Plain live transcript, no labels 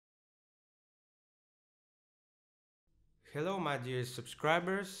Hello my dear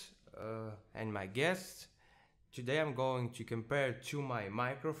subscribers and my guests. Today I'm going to compare two my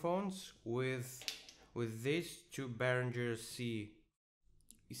microphones with these two Behringer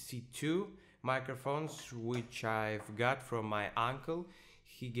C-2 microphones which I've got from my uncle.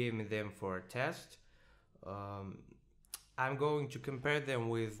 He gave me them for a test. I'm going to compare them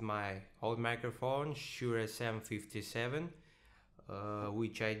with my old microphone Shure SM57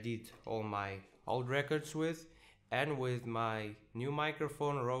 which I did all my old records with, and with my new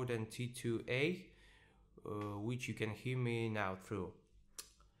microphone Rode NT-2 which you can hear me now through.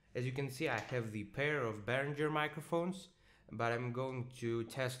 As you can see, I have the pair of Behringer microphones, but I'm going to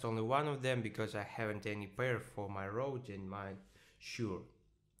test only one of them because I haven't any pair for my Rode and my Shure.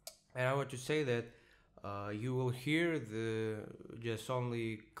 And I want to say that you will hear the just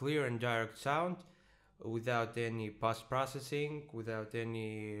only clear and direct sound without any post-processing, without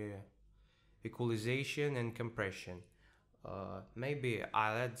any equalization and compression. Maybe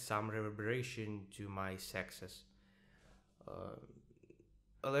I'll add some reverberation to my saxes.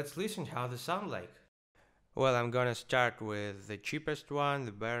 Let's listen how they sound like. Well, I'm gonna start with the cheapest one,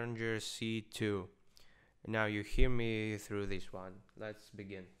 the Behringer C-2. Now you hear me through this one. Let's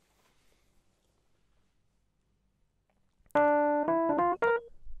begin.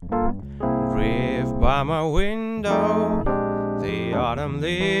 Drift by my window, the autumn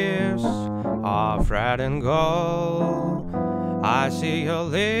leaves are red and gold. I see your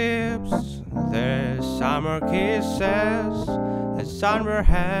lips, their summer kisses, the sunburned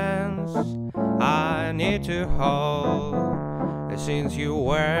hands I need to hold. Since you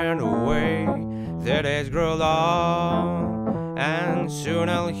went away, the days grow long, and soon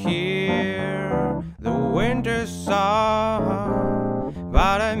I'll hear the winter song.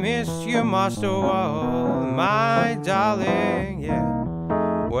 But I miss you most of all, my darling, yeah,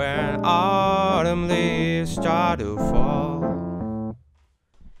 when autumn leaves start to fall.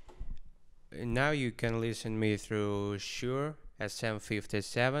 And now you can listen me through Shure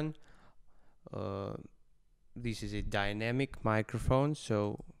SM57. This is a dynamic microphone,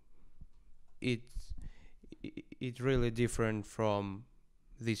 so it's really different from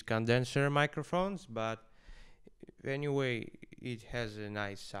these condenser microphones, but anyway, it has a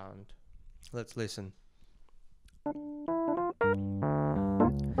nice sound. Let's listen.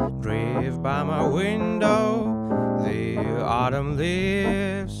 Drift by my window, the autumn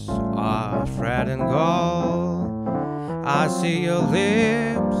leaves are red and gold. I see your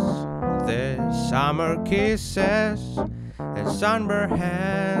lips, the summer kisses, the sunburned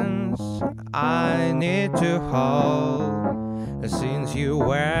hands I need to hold. Since you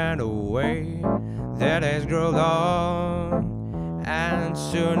went away, the days grow long, and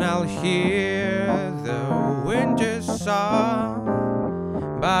soon I'll hear the winter song.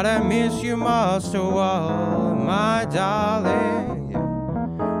 But I miss you most of all, my darling,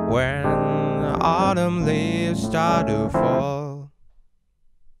 when autumn leaves start to fall.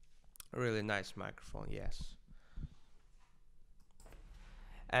 Really nice microphone, yes.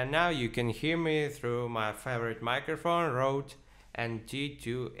 And now you can hear me through my favorite microphone, Rode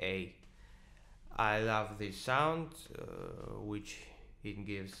NT-2. I love the sound which it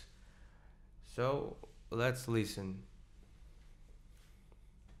gives. So let's listen.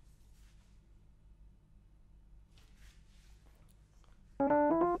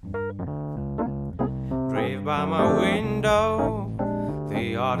 Drift by my window,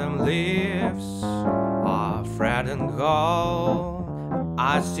 the autumn leaves are red and gold.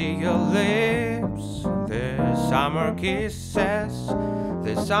 I see your lips, the summer kisses,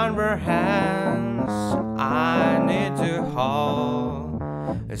 the sunburned hands I need to hold.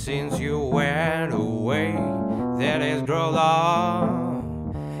 Since you went away, the days grow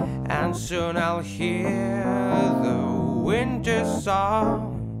long, and soon I'll hear the winter song.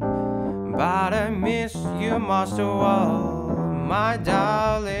 But I miss you most of all, my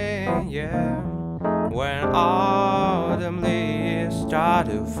darling, yeah, when autumn leaves start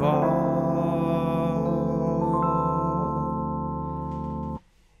to fall.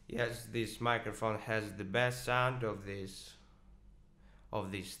 Yes, this microphone has the best sound of these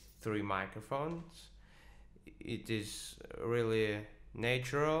three microphones. It is really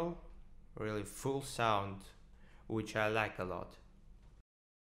natural, really full sound, which I like a lot.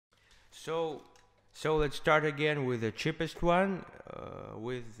 So let's start again with the cheapest one,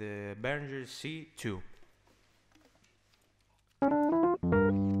 with the Behringer C-2.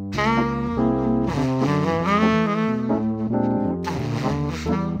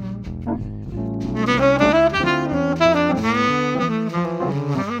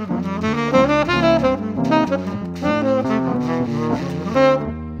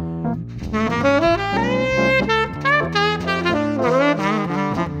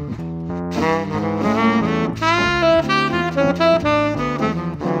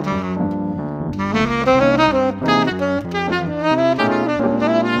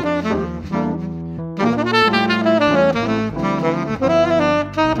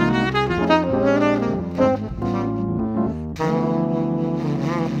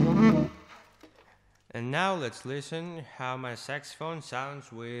 let's listen how my saxophone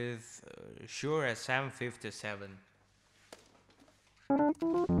sounds with Shure SM57.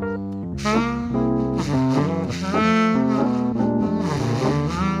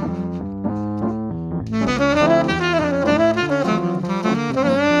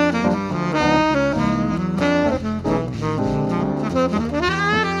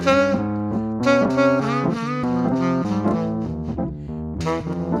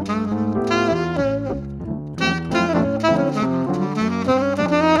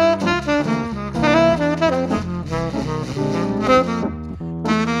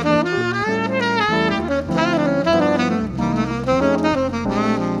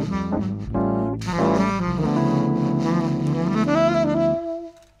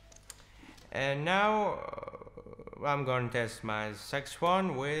 And now I'm going to test my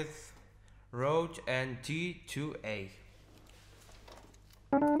saxophone with Rode NT-2A.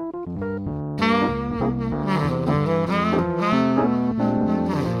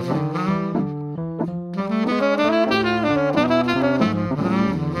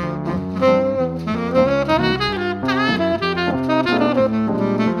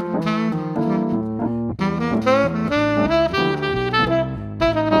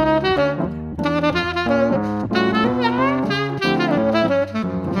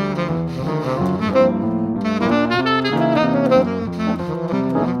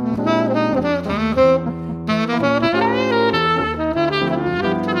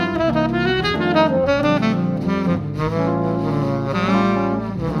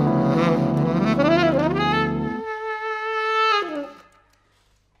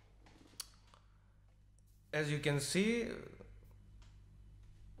 As you can see,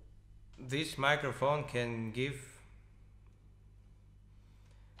 this microphone can give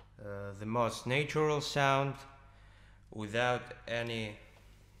the most natural sound without any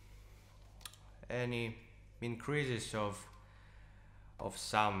increases of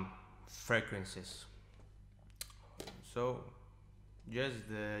some frequencies. So just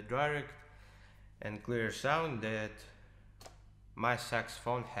the direct and clear sound that my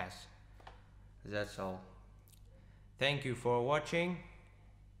saxophone has. That's all. Thank you for watching.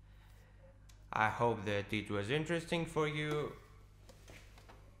 I hope that it was interesting for you.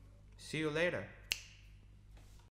 See you later.